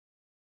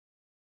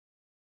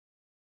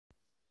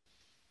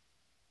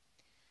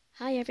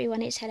Hi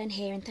everyone, it's Helen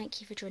here and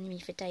thank you for joining me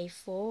for day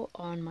 4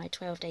 on my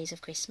 12 days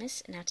of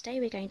Christmas. Now today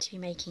we're going to be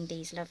making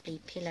these lovely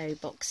pillow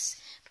box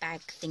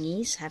bag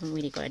thingies. I haven't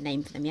really got a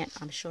name for them yet,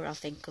 I'm sure I'll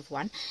think of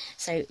one.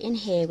 So in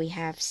here we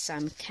have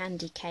some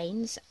candy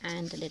canes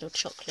and a little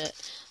chocolate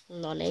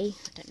lolly.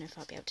 I don't know if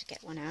I'll be able to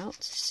get one out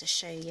just to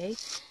show you.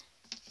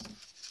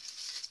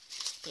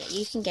 Yeah,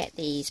 you can get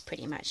these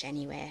pretty much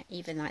anywhere,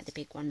 even like the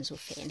big ones will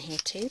fit in here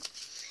too.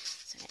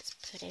 So let's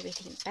put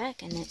everything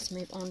back and let's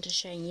move on to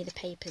showing you the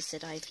papers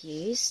that I've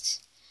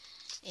used.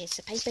 It's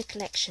a paper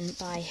collection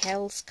by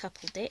Helz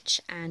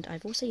Cuppleditch, and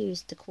I've also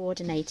used the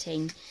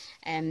coordinating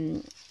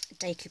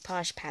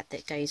decoupage pad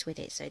that goes with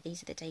it. So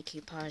these are the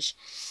decoupage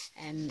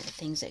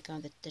things that go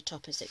on the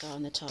toppers that go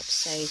on the top.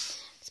 So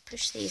let's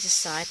push these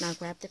aside and I'll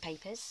grab the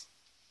papers.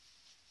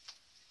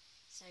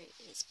 So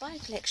it's by a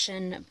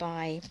collection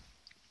by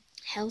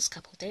Helz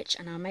Cuppleditch,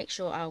 and I'll make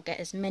sure I'll get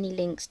as many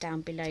links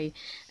down below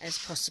as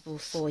possible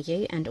for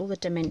you, and all the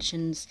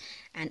dimensions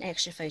and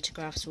extra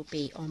photographs will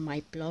be on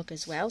my blog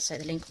as well, so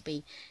the link will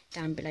be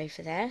down below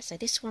for there. So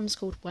this one's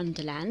called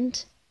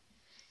Wonderland.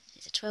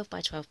 It's a 12 by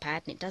 12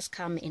 pad and it does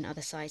come in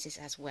other sizes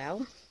as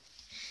well.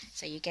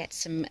 So you get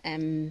some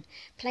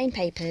plain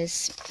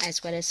papers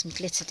as well as some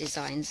glitter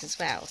designs as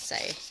well. So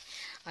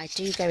I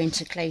do go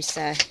into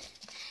closer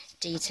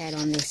detail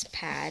on this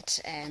pad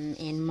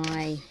in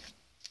my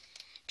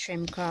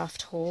trim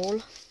craft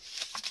haul.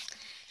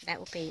 That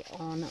will be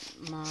on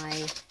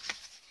my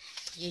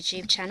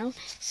YouTube channel.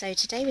 So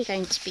today we're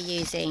going to be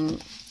using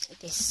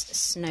this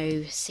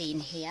snow scene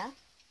here.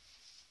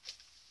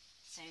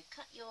 So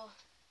cut your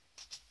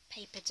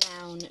paper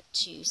down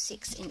to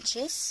 6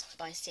 inches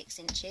by 6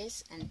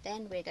 inches, and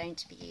then we're going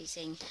to be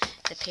using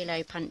the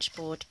pillow punch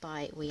board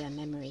by We Are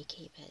Memory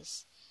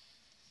Keepers.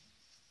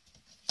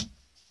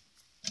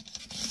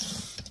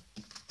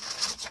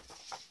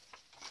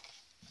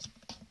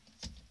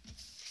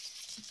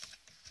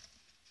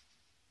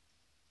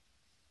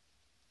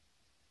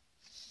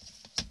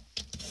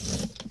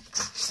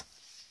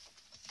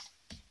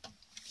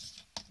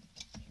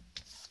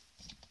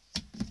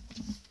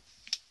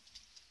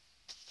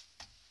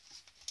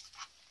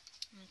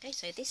 Okay,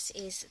 so this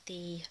is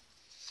the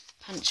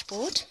punch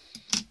board.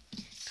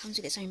 Comes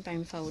with its own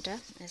bone folder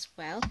as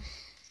well.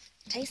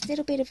 It takes a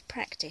little bit of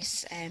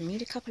practice. You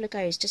need a couple of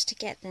goes just to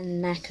get the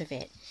knack of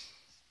it.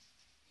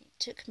 It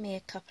took me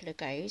a couple of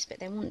goes, but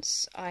then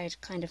once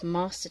I'd kind of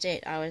mastered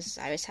it, I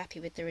was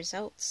happy with the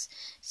results.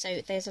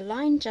 So there's a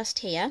line just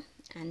here,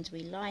 and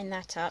we line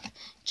that up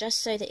just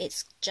so that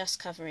it's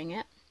just covering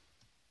it,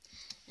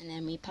 and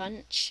then we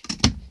punch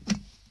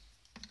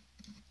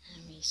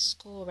and we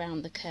score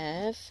around the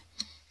curve.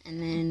 And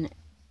then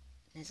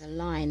there's a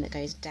line that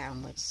goes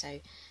downwards, so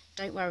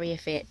don't worry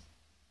if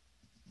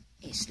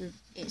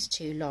it's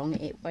too long.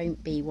 It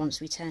won't be once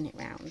we turn it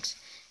round.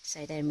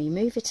 So then we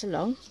move it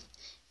along.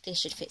 This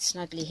should fit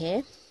snugly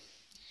here.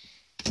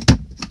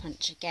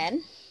 Punch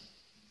again,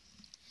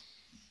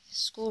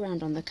 score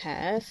round on the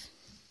curve,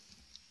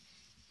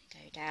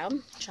 go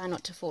down. Try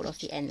not to fall off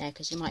the end there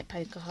because you might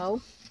poke a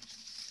hole.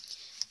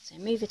 So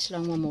move it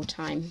along one more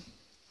time.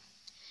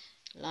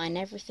 Line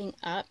everything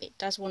up. It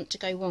does want to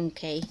go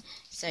wonky,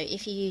 so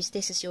if you use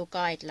this as your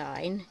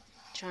guideline,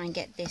 try and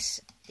get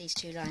these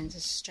two lines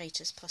as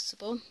straight as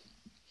possible.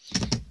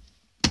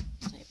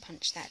 So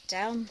punch that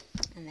down,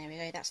 and there we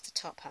go, that's the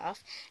top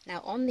half.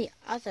 Now on the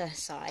other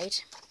side,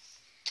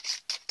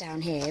 down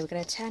here, we're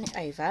going to turn it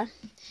over,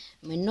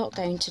 and we're not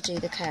going to do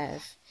the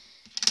curve.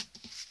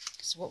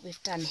 So what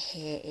we've done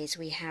here is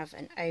we have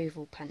an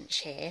oval punch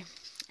here,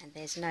 and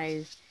there's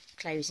no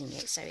closing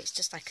it, so it's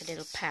just like a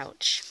little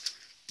pouch.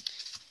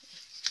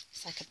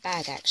 Like a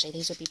bag actually.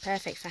 These would be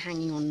perfect for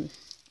hanging on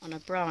a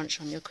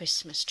branch on your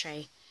Christmas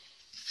tree.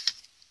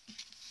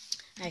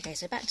 Okay,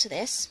 so back to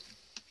this.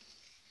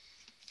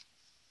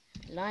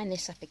 Line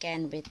this up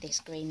again with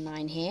this green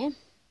line here.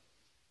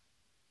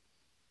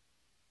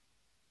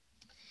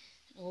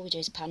 All we do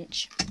is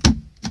punch,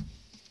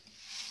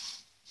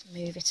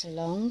 move it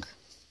along,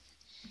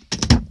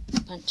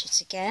 punch it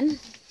again,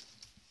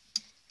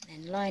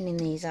 and then lining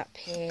these up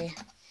here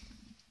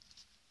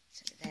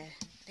so that they're,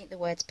 I think the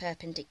word's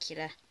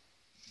perpendicular.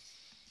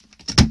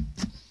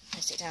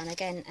 Press it down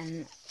again,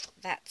 and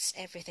that's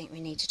everything we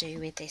need to do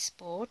with this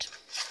board.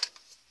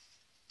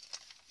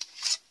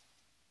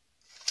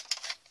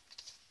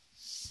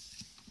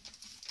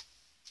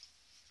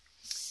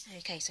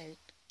 Okay, so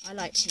I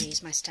like to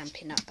use my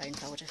Stampin' Up bone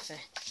folder for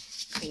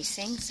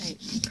creasing, so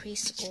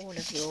crease all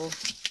of your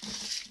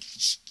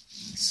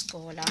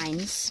score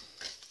lines.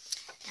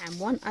 And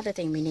one other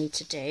thing we need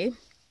to do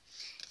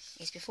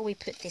is, before we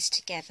put this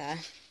together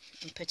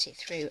and put it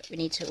through, we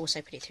need to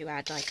also put it through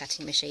our die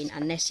cutting machine,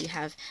 unless you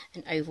have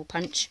an oval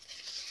punch,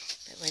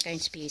 but we're going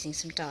to be using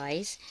some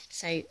dies.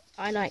 So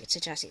I like to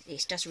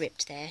it's just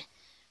ripped there.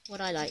 What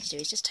I like to do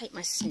is just take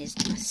my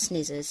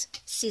scissors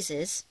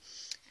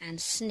and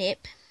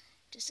snip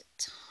just a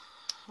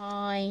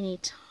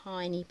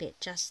tiny bit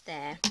just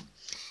there,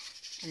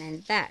 and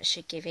then that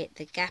should give it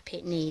the gap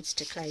it needs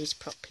to close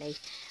properly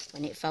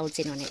when it folds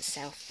in on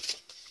itself.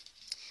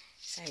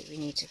 So we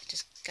need to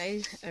just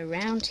go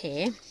around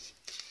here.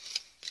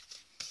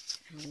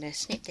 I'm going to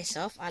snip this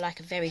off. I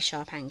like a very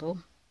sharp angle.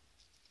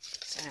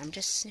 So I'm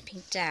just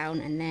snipping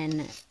down and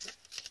then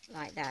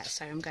like that.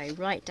 So I'm going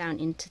right down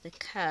into the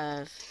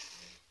curve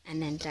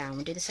and then down.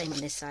 We'll do the same on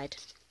this side.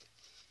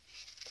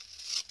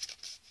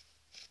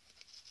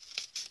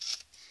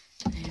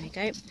 There we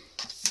go.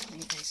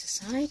 Move those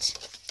aside.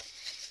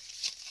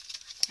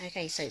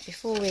 Okay, so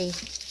before we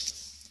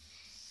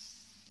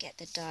get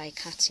the die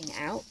cutting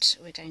out,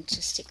 we're going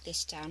to stick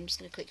this down. I'm just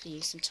going to quickly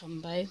use some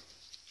Tombow.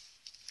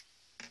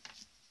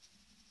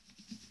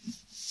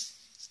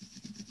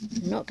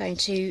 I'm not going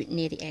to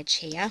near the edge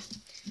here.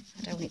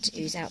 I don't want it to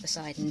ooze out the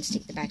side and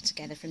stick the bag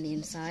together from the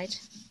inside.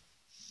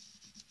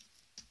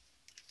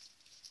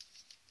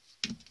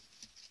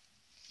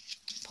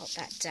 Pop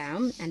that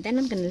down, and then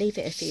I'm going to leave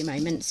it a few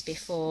moments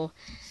before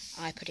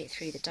I put it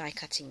through the die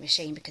cutting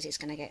machine, because it's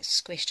going to get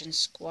squished and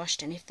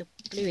squashed, and if the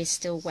glue is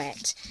still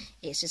wet,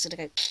 it's just going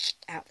to go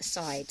out the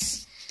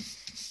sides.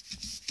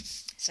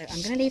 So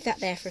I'm going to leave that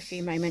there for a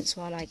few moments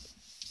while I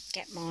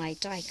get my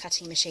die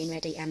cutting machine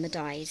ready and the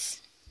dies.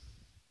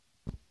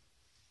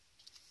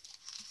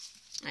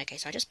 Okay,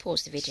 so I just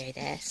paused the video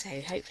there, so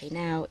hopefully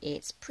now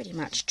it's pretty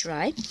much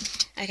dry.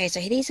 Okay, so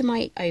these are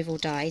my oval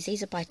dies.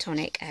 These are by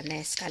Tonic, and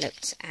they're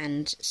scalloped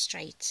and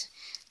straight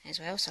as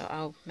well, so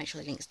I'll make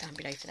sure the link's down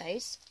below for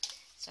those.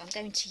 So I'm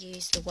going to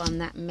use the one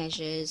that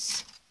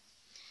measures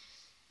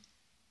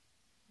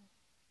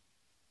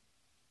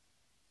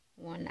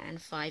 1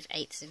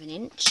 5/8 of an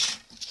inch.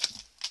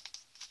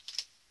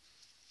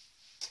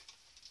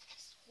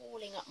 Just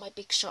hauling up my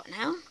big shot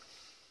now.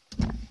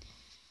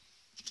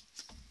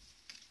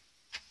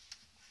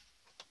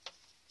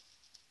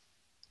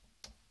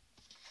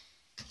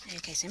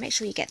 Okay, so make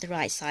sure you get the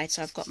right side.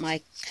 So I've got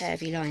my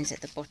curvy lines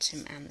at the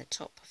bottom and the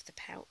top of the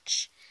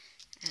pouch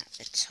at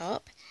the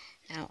top.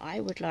 Now I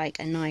would like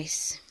a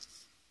nice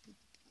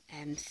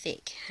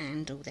thick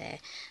handle there.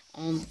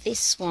 On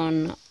this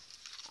one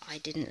I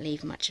didn't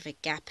leave much of a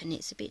gap and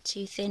it's a bit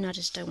too thin. I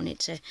just don't want it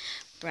to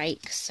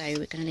break, so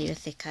we're going to leave a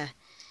thicker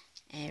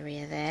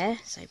area there.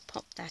 So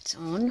pop that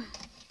on.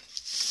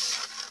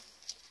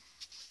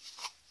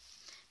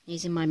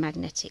 Using my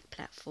magnetic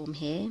platform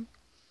here.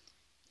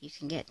 You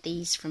can get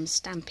these from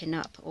Stampin'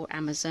 Up or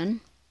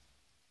Amazon.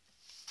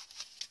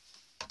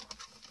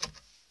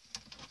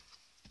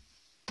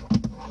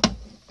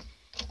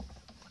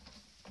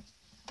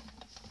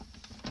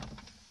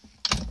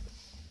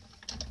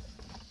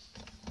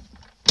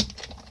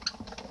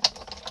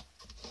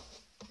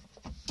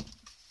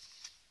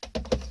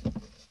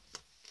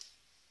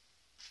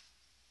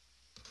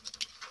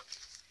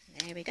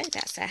 There we go,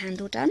 that's that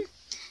handle done.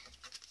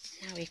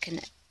 Now we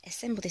can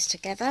assemble this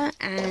together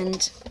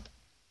and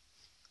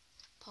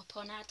pop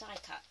on our die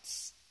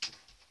cuts.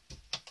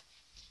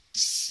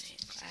 So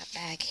we've got our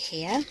bag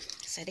here,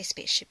 so this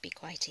bit should be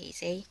quite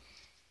easy.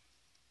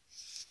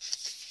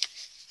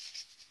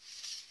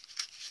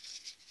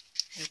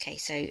 Okay,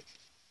 so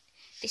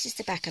this is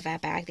the back of our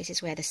bag, this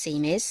is where the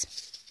seam is.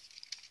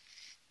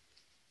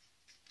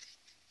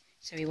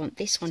 So we want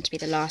this one to be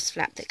the last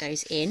flap that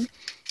goes in.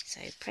 So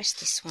press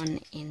this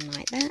one in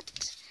like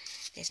that.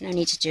 There's no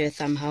need to do a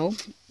thumb hole.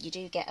 You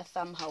do get a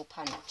thumb hole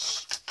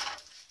punch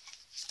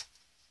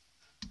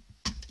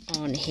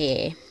on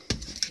here.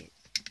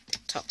 The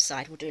top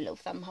side will do a little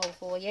thumb hole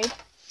for you.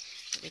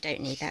 But we don't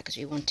need that because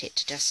we want it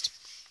to just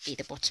be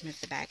the bottom of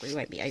the bag. We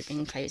won't be opening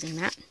and closing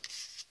that.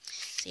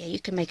 So yeah, you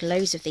can make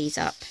loads of these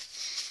up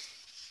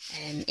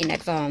in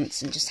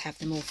advance and just have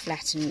them all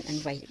flat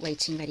and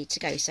waiting ready to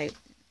go. So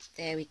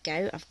there we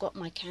go. I've got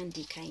my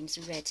candy canes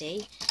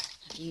ready.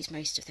 I've used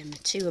most of them.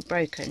 2 are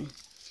broken.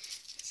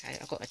 So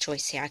I've got a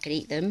choice here. I could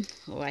eat them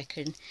or I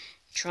can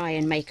try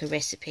and make a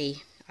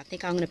recipe. I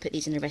think I'm going to put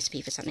these in a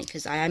recipe for something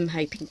because I am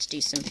hoping to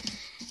do some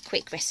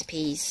quick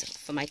recipes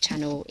for my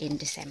channel in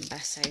December.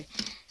 So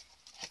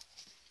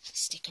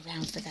stick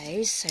around for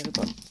those. So we've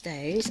got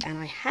those and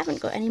I haven't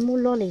got any more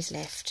lollies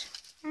left.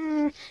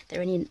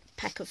 They're only a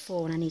pack of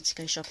 4 and I need to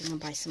go shopping and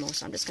buy some more.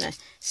 So I'm just going to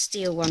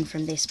steal one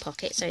from this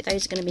pocket. So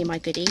those are going to be my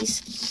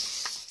goodies.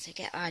 So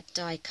get our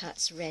die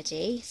cuts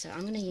ready. So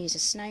I'm going to use a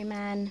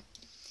snowman.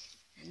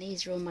 And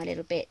these are all my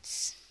little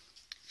bits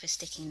for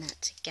sticking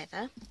that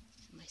together.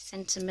 My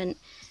sentiment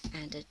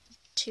and a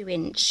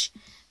 2-inch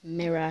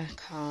mirror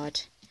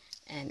card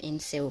in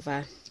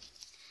silver.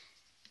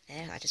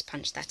 There, I just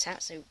punched that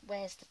out. So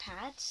where's the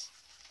pad?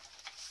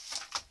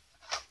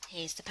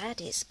 Here's the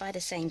pad. It's by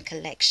the same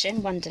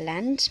collection,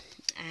 Wonderland,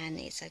 and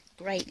it's a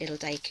great little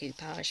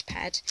decoupage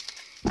pad.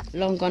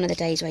 Long gone are the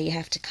days where you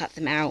have to cut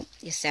them out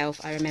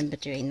yourself. I remember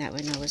doing that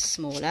when I was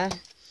smaller.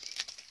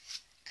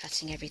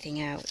 Cutting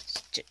everything out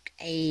took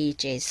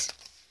ages.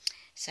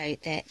 So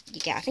that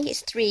you get, I think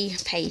it's 3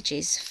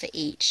 pages for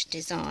each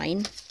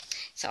design.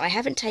 So I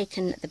haven't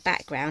taken the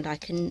background. I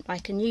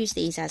can use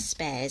these as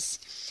spares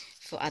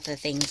for other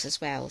things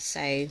as well.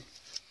 So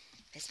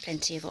there's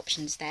plenty of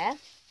options there.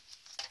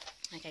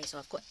 Okay, so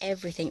I've got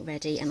everything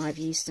ready and I've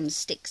used some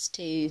sticks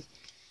to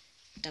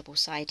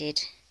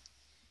double-sided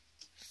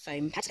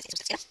foam pads.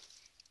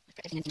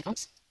 put everything in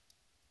advance.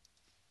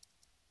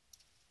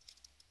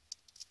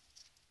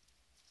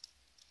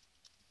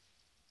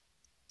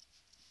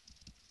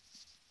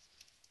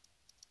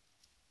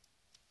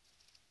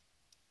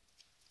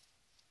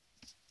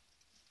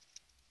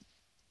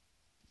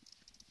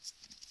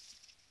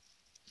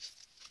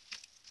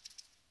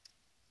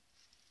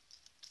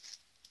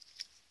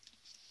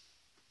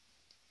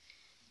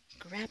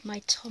 Grab my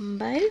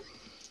Tombow.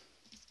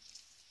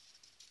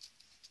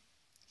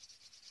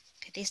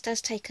 Okay, this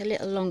does take a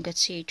little longer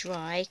to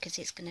dry because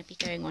it's going to be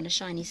going on a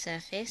shiny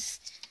surface.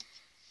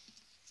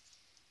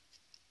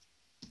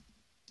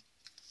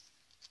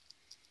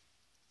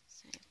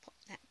 So pop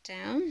that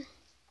down,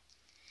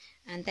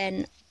 and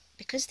then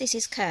because this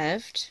is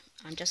curved,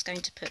 I'm just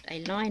going to put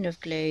a line of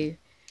glue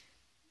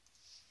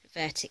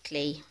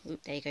vertically.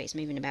 Oop, there you go, it's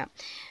moving about.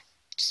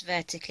 Just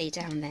vertically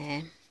down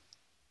there.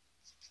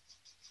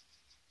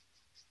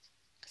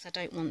 I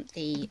don't want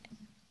the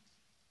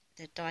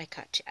die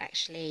cut to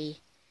actually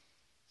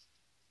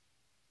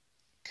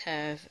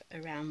curve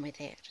around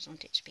with it. I just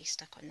want it to be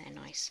stuck on there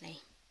nicely.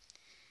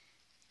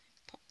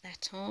 Pop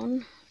that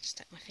on.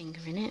 Stuck my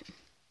finger in it.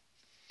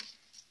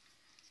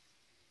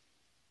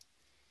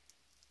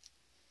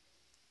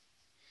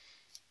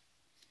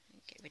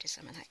 Get rid of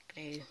some of that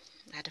glue.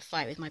 I had a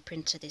fight with my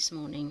printer this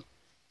morning,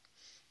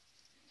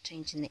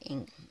 changing the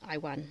ink. I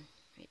won.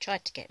 It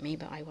tried to get me,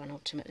 but I won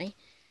ultimately.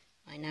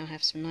 I now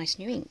have some nice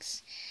new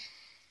inks.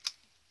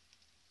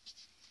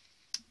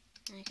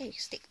 Okay,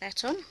 stick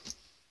that on.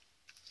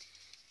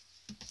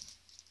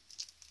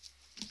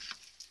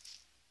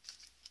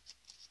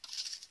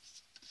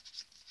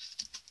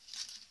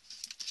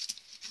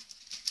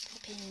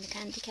 Pop in the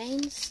candy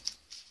canes.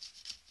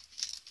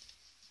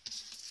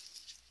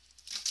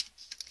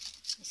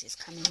 This is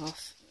coming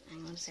off.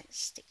 Hang on a sec,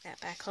 stick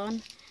that back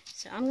on.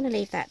 So I'm going to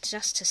leave that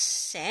just to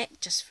set,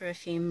 just for a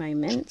few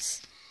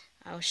moments.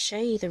 I'll show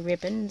you the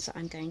ribbons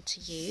I'm going to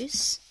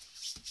use.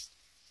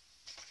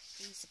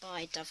 These are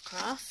by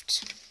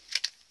Dovecraft.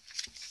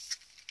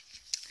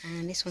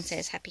 And this one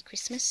says Happy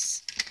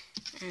Christmas.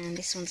 And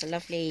this one's a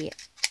lovely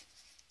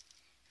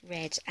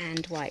red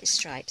and white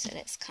stripe. So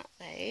let's cut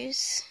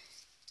those.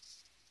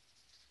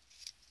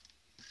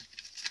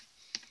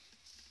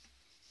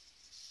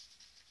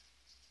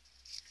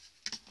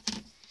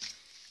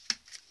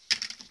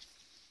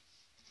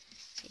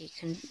 You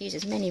can use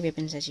as many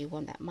ribbons as you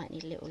want. That might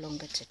need a little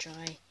longer to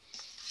dry.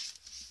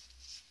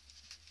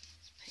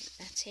 Let's put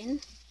that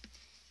in.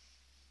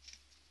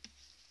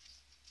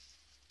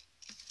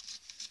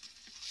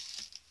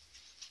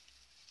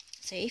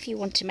 So if you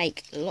want to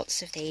make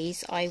lots of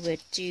these, I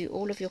would do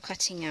all of your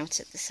cutting out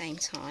at the same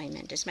time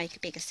and just make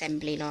a big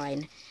assembly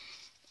line,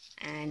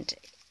 and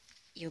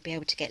you'll be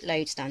able to get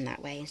loads done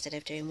that way instead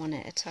of doing one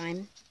at a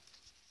time.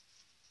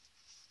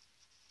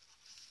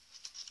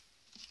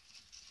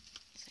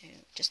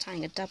 Just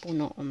tying a double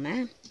knot on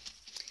there.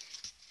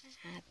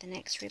 Add the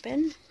next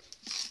ribbon.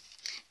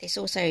 This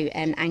also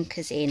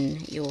anchors in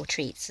your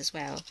treats as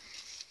well.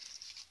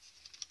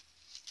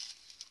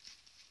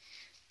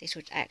 This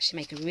would actually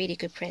make a really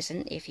good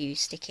present if you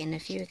stick in a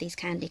few of these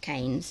candy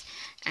canes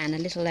and a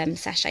little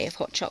sachet of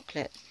hot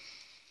chocolate,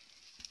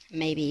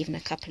 maybe even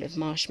a couple of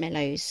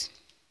marshmallows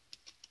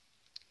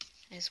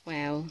as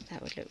well.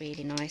 That would look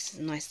really nice.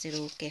 A nice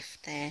little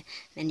gift there.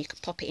 And then you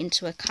could pop it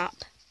into a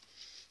cup.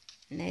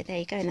 And there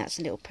you go, and that's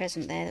a little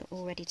present there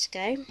all ready to go.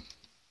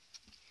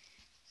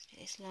 Let's get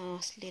this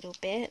last little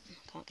bit.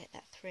 Can't get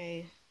that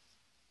through.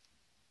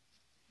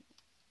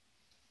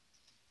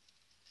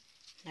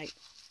 Nope.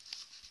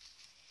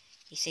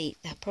 You see,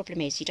 the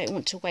problem is you don't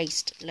want to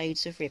waste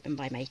loads of ribbon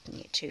by making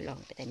it too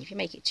long, but then if you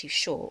make it too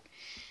short,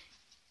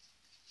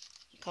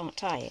 you can't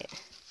tie it.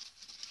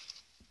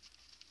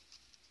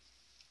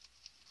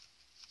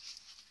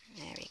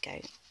 There we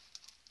go.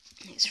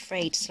 It's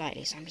frayed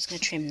slightly, so I'm just going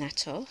to trim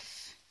that off.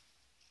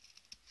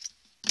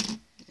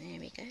 There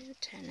we go,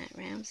 turn that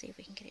round, see if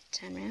we can get it to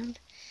turn round.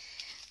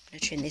 I'm going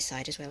to trim this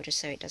side as well, just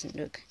so it doesn't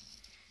look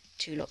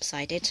too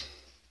lopsided.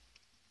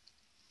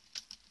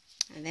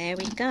 And there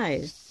we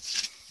go.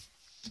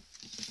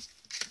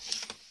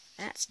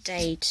 That's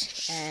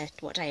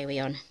what day are we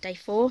on? Day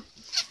 4?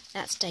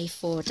 That's day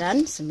 4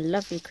 done. Some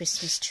lovely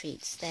Christmas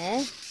treats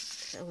there.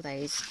 All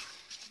those.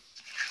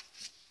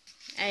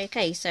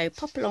 Okay, so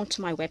pop along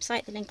to my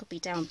website. The link will be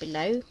down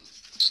below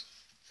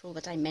for all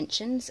the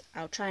dimensions.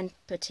 I'll try and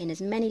put in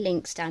as many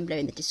links down below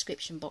in the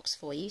description box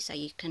for you, so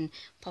you can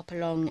pop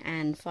along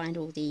and find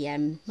all the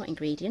not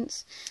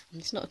ingredients,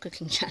 it's not a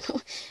cooking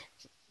channel,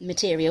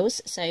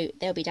 materials, so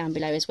they'll be down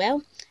below as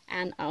well.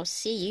 And I'll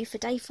see you for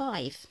day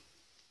 5.